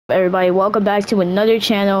Everybody, welcome back to another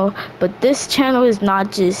channel. But this channel is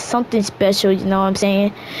not just something special, you know what I'm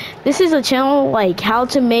saying? This is a channel like how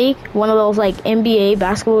to make one of those like NBA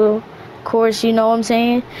basketball courts, you know what I'm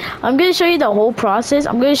saying? I'm gonna show you the whole process.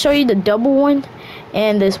 I'm gonna show you the double one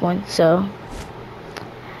and this one. So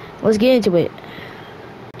let's get into it.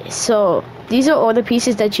 So these are all the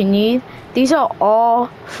pieces that you need. These are all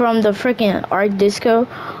from the freaking art disco.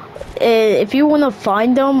 If you want to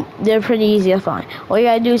find them, they're pretty easy to find. All you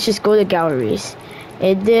gotta do is just go to galleries,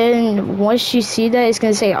 and then once you see that, it's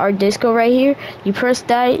gonna say art disco right here. You press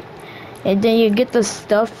that, and then you get the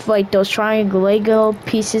stuff like those triangle Lego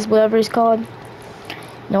pieces, whatever it's called.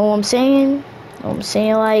 Know what I'm saying? Know what I'm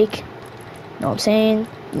saying? Like, know what I'm saying?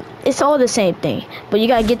 It's all the same thing, but you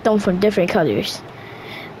gotta get them from different colors.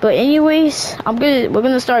 But anyways, we're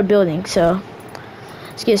gonna start building. So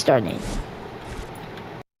let's get started.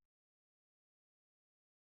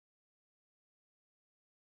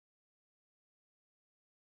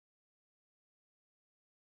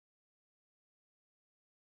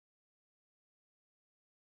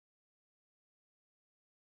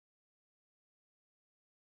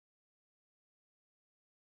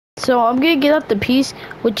 So I'm gonna get up the piece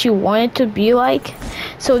what you want it to be like.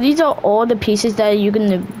 So these are all the pieces that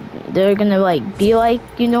they're gonna like be like,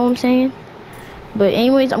 you know what I'm saying? But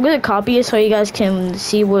anyways, I'm gonna copy it so you guys can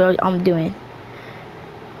see what I'm doing.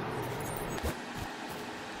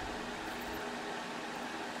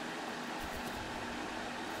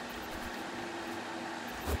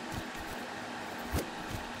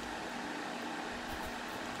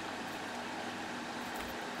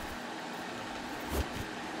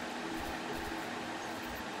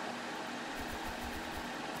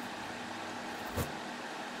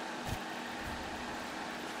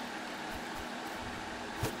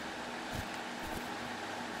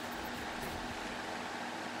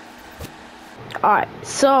 Alright,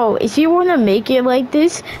 so if you want to make it like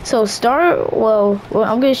this, so start, well,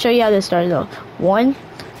 I'm going to show you how to start it off. 1,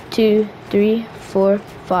 2, 3, 4,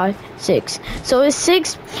 5, 6. So it's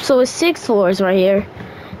six floors right here.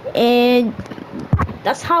 And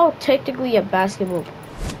that's how technically a basketball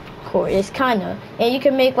court is, kind of. And you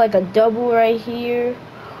can make like a double right here,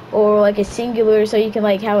 or like a singular, so you can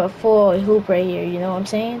like have a full hoop right here, you know what I'm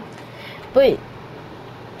saying? But,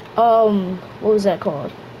 what was that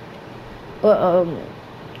called? But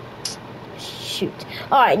shoot.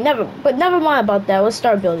 Alright, never mind about that. Let's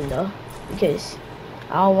start building though, because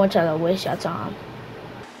I don't want y'all to waste your time.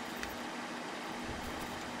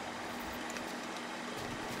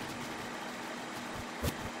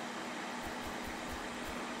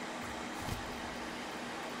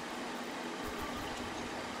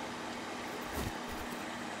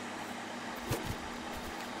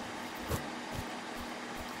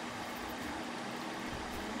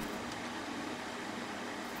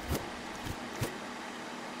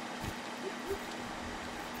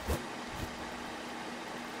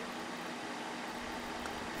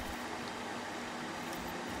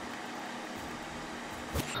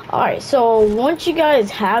 Alright, so once you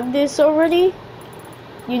guys have this already,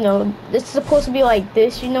 you know, this is supposed to be like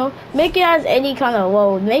this, you know, make it as any kind of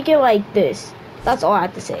load, make it like this. That's all I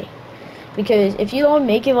have to say. Because if you don't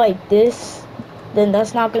make it like this, then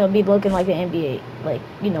that's not going to be looking like an NBA, like,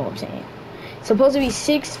 you know what I'm saying. It's supposed to be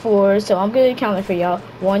 6 floors, so I'm going to count it for y'all.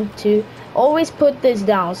 1, 2, always put this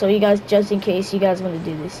down, so you guys, just in case you guys want to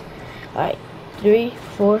do this. Alright, 3,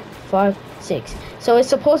 4, 5, 6. So it's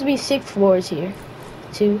supposed to be 6 floors here.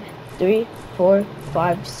 2, 3, 4,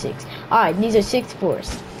 5, 6. Alright, these are 6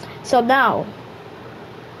 floors. So now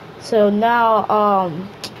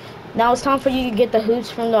it's time for you to get the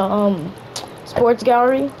hoops from the sports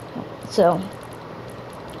gallery. So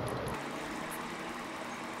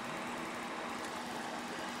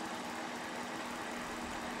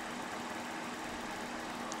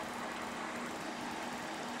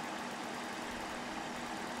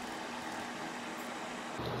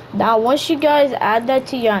now once you guys add that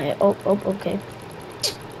to your okay.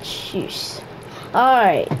 Jeez.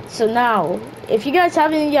 Alright, so now if you guys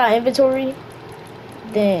have it in your inventory,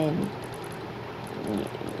 then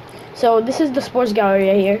so this is the sports gallery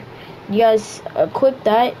right here. You guys equip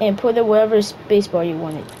that and put it wherever spacebar you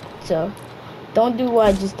want it. So don't do what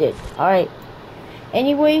I just did. Alright,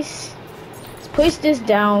 anyways, let's place this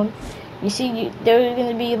down. You see, there's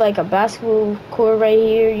gonna be like a basketball court right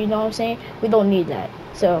here, you know what I'm saying? We don't need that.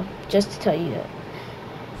 So just to tell you that.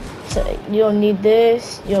 So you don't need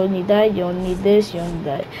this, you don't need that, you don't need this, you don't need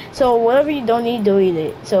that. So whatever you don't need, delete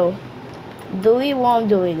it. So delete what I'm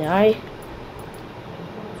deleting, alright?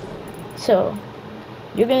 So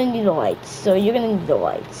you're gonna need the lights. So you're gonna need the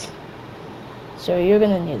lights.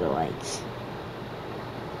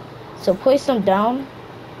 So place them down.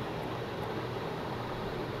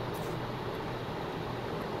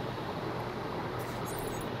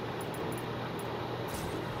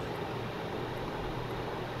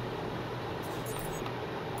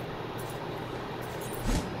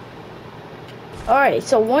 Alright,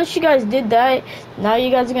 so once you guys did that, now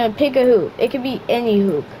you guys are gonna pick a hoop. It could be any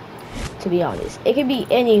hoop, to be honest. It could be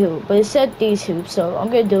any hoop, but it said these hoops, so I'm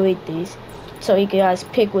gonna delete these. So you guys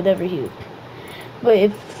pick whatever hoop. But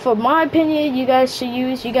if, for my opinion, you guys should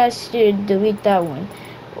delete that one.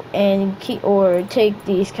 And keep, or take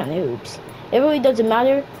these kind of hoops. It really doesn't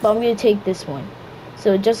matter, but I'm gonna take this one.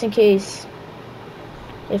 So just in case,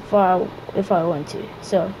 if I want to.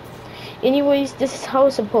 So anyways, this is how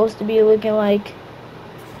it's supposed to be looking like.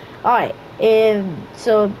 Alright, and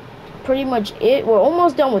so pretty much it. We're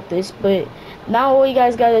almost done with this, but now all you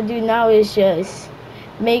guys gotta do now is just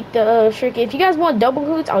make the if you guys want double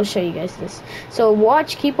hoops, I'll show you guys this. So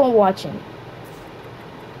watch, keep on watching.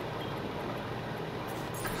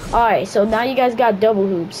 Alright, so now you guys got double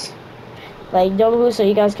hoops. Like double hoops so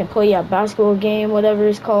you guys can play a basketball game, whatever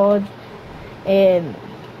it's called. And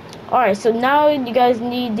alright, so now you guys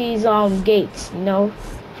need these gates, you know,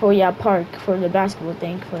 for your park, for the basketball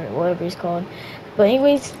thing, for whatever it's called. But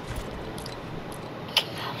anyways,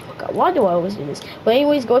 oh God, why do I always do this? But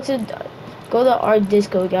anyways, go to our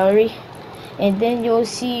disco gallery, and then you'll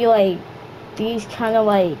see like these kind of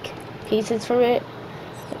like pieces for it.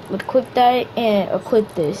 Equip that and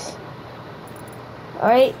equip this.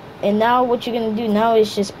 Alright, and now what you're gonna do now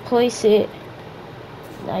is just place it.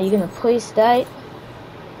 Now you're gonna place that.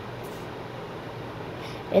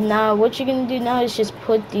 And now what you're gonna do now is just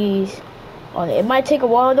put these on it. It might take a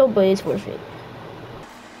while though, but it's worth it.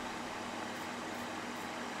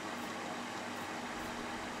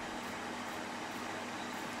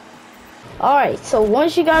 Alright, so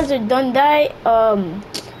once you guys are done that,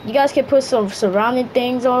 you guys can put some surrounding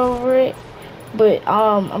things over it. But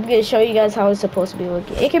I'm gonna show you guys how it's supposed to be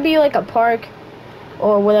looking. It could be like a park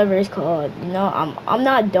or whatever it's called. You know, I'm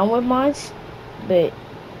not done with mine, but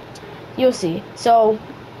you'll see. So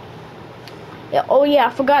yeah, oh yeah, I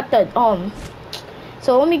forgot that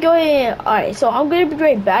so let me go ahead and, alright, so I'm gonna be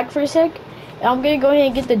right back for a sec. And I'm gonna go ahead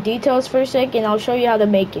and get the details for a sec, and I'll show you how to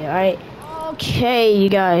make it. Alright. Okay, you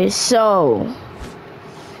guys, so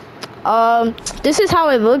this is how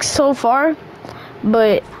it looks so far,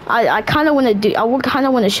 but I kind of want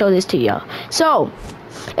to show this to y'all. So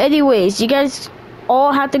anyways, you guys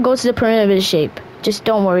all have to go to the perimeter shape. Just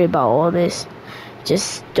don't worry about all this.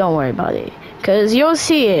 Just don't worry about it, because you'll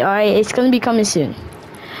see it. Alright, it's gonna be coming soon.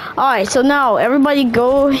 Alright, so now everybody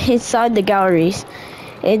go inside the galleries.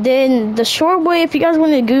 And then the short way, if you guys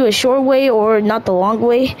want to do a short way or not the long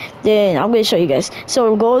way, then I'm going to show you guys.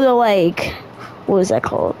 So go to like, what is that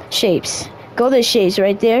called? Shapes. Go to shapes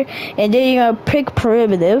right there. And then you're going to pick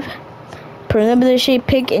perimeter. Perimeter shape,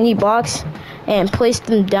 pick any box and place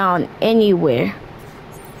them down anywhere.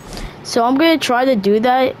 So I'm going to try to do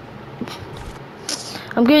that.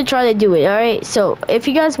 I'm going to try to do it, alright? So if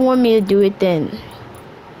you guys want me to do it, then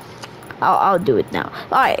I'll do it now.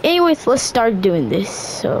 Alright, anyways, let's start doing this.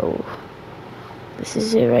 So this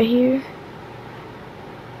is it right here.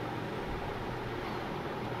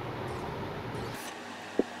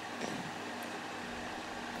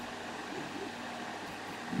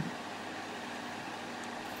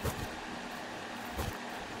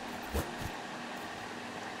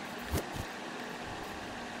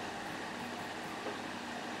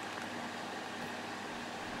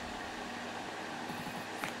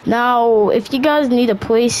 Now, if you guys need to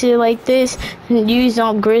place it like this, use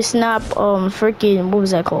grid snap, freaking, what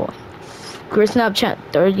was that called? Grid snap chat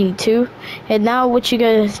 32. And now what you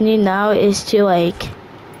guys need now is to like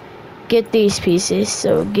get these pieces.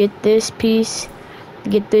 So get this piece,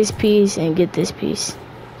 get this piece, and get this piece.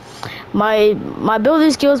 My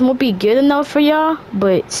building skills won't be good enough for y'all,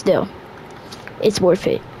 but still, it's worth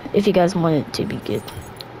it if you guys want it to be good.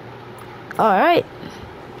 Alright.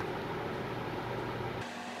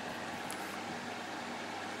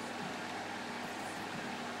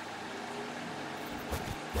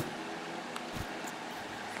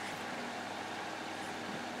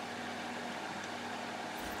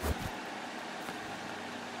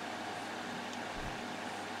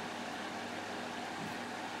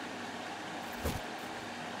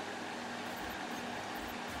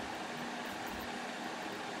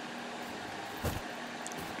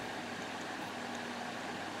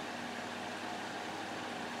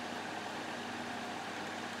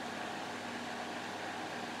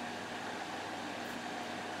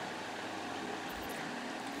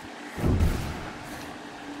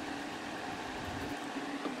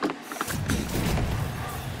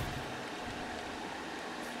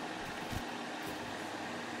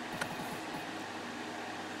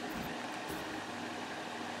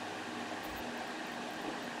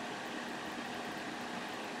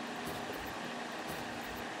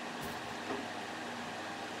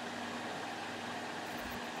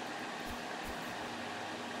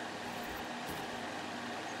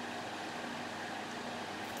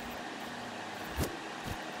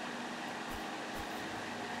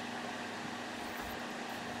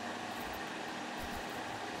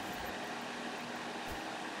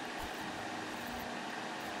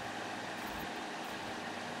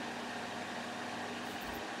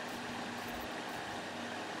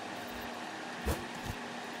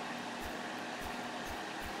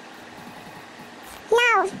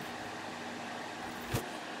 Oh.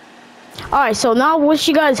 Alright, so now once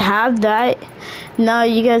you guys have that, now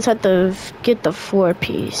you guys have to get the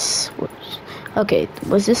 4-piece. Okay,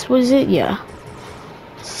 was it? Yeah.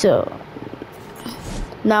 So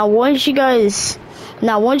now once you guys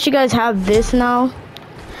have this now,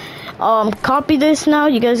 copy this now.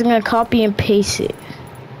 You guys are gonna copy and paste it.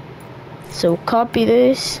 So copy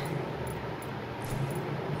this.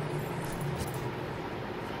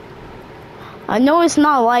 I know it's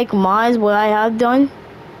not like mine, what I have done,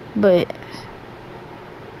 but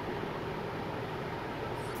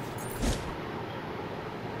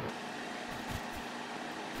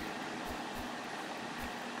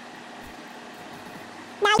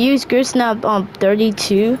use grid snap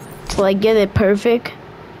 32 to like get it perfect.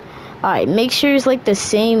 Alright, make sure it's like the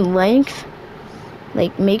same length.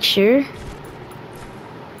 Like make sure.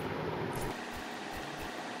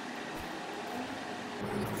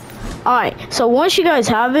 Alright, so once you guys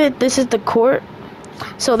have it, this is the court.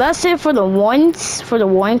 So that's it for the one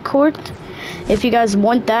court. If you guys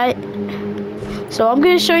want that. So I'm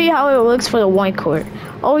gonna show you how it looks for the one court.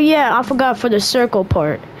 Oh yeah, I forgot for the circle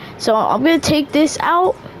part. So I'm gonna take this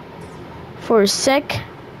out for a sec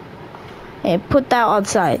and put that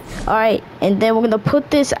outside. Alright, and then we're gonna put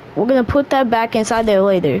that back inside there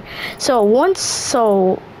later.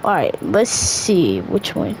 Alright, let's see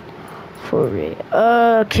which one for it.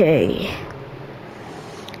 Okay.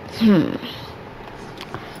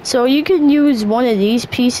 So you can use one of these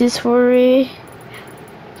pieces for it.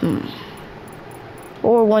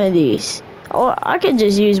 Or one of these. Or I could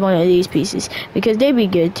just use one of these pieces because they'd be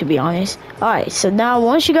good, to be honest. Alright, so now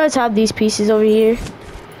once you guys have these pieces over here,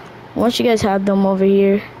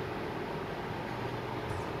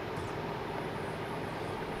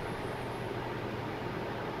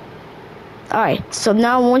 alright, so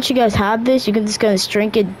now once you guys have this, you're just gonna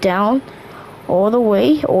shrink it down all the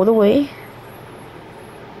way.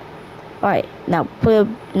 Alright, now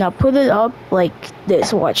put it up like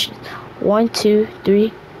this. Watch. 1, 2,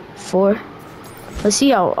 3, 4. Let's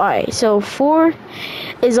see how. Alright, so 4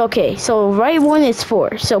 is okay. So right one is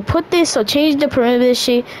 4. So change the perimeter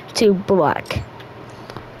shape to black.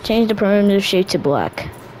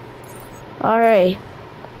 Alright.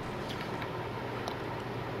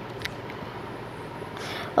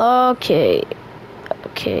 Okay.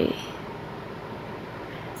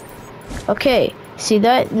 See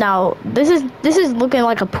that? Now this is looking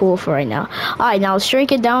like a pool for right now. Alright, now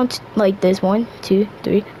shrink it down to like this. 1, 2,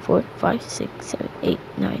 3, 4, 5, 6, 7, 8,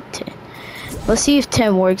 9, 10. Let's see if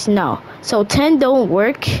 10 works now. So 10 don't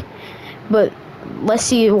work, but let's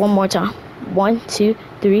see it one more time. 1, 2,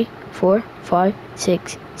 3, 4, 5,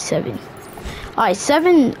 6, 7. Alright,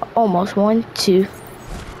 7 almost. 1, 2.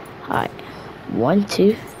 Alright, 1,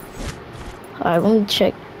 2. Alright, let me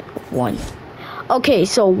check 1. Okay,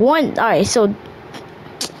 so 1. Alright, so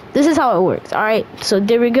this is how it works. Alright, so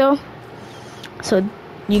there we go. So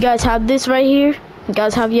you guys have this right here. You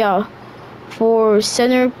guys have your for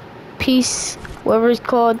center piece, whatever it's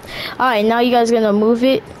called. Alright, now you guys are gonna move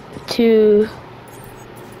it to.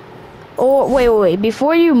 Oh wait.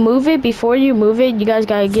 Before you move it, you guys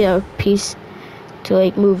gotta get a piece to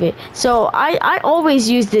like move it. So I always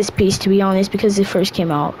use this piece, to be honest, because it first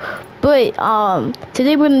came out. But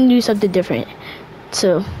today we're gonna do something different.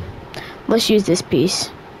 So let's use this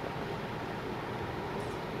piece.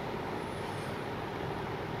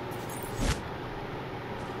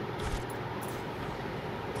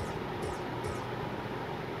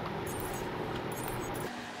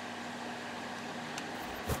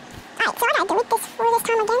 Alright, so I gotta delete this for this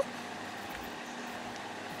time again.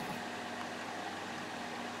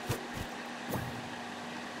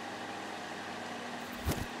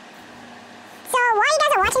 So while you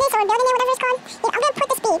guys are watching this or building it, whatever it's called, I'm gonna put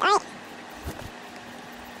the speed, alright?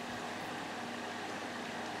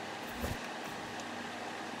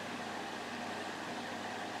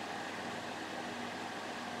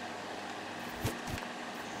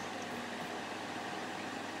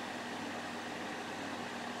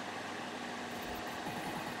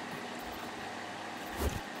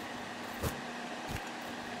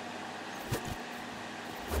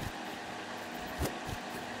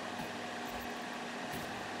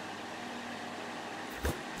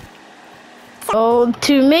 So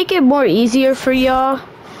to make it more easier for y'all,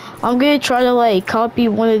 I'm gonna try to like copy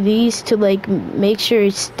one of these to like make sure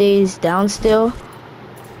it stays down still.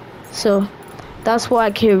 So that's why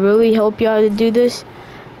I can really help y'all to do this.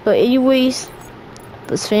 But anyways,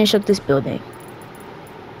 let's finish up this building.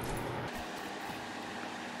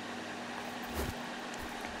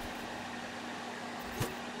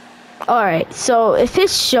 Alright, so if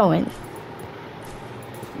it's showing.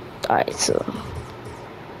 Alright, so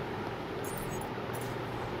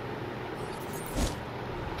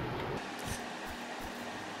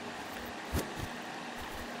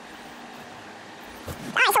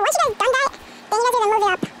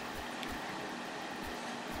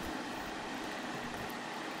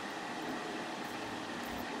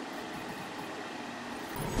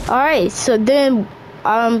Alright, so then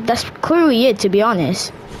that's clearly it, to be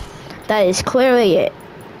honest. That is clearly it.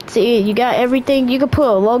 See, you got everything. You can put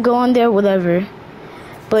a logo on there, whatever.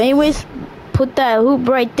 But anyways, put that hoop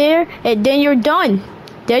right there, and then you're done.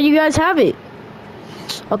 There you guys have it.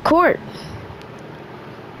 A court.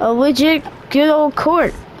 A legit good old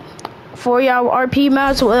court. For your RP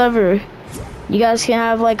maps, whatever. You guys can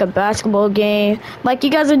have like a basketball game. Like you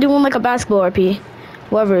guys are doing like a basketball RP.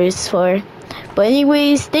 Whatever it's for. But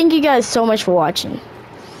anyways, thank you guys so much for watching.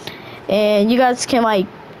 And you guys can like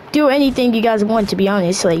do anything you guys want, to be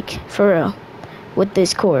honest, like for real, with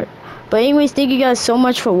this court. But anyways, thank you guys so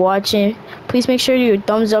much for watching. Please make sure you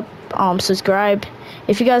thumbs up, subscribe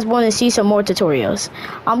if you guys want to see some more tutorials.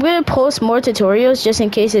 I'm gonna post more tutorials just in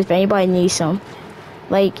case if anybody needs some.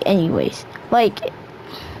 Like anyways, like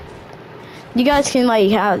you guys can like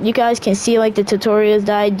you guys can see like the tutorials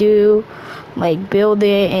that I do, like build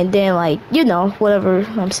it, and then like, you know, whatever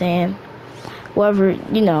I'm saying, whatever,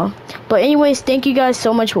 you know. But anyways, thank you guys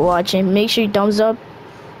so much for watching. Make sure you thumbs up,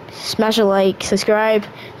 smash a like, subscribe,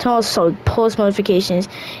 turn on post notifications,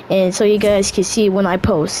 and so you guys can see when I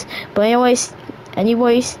post. But anyways,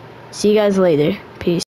 see you guys later. Peace.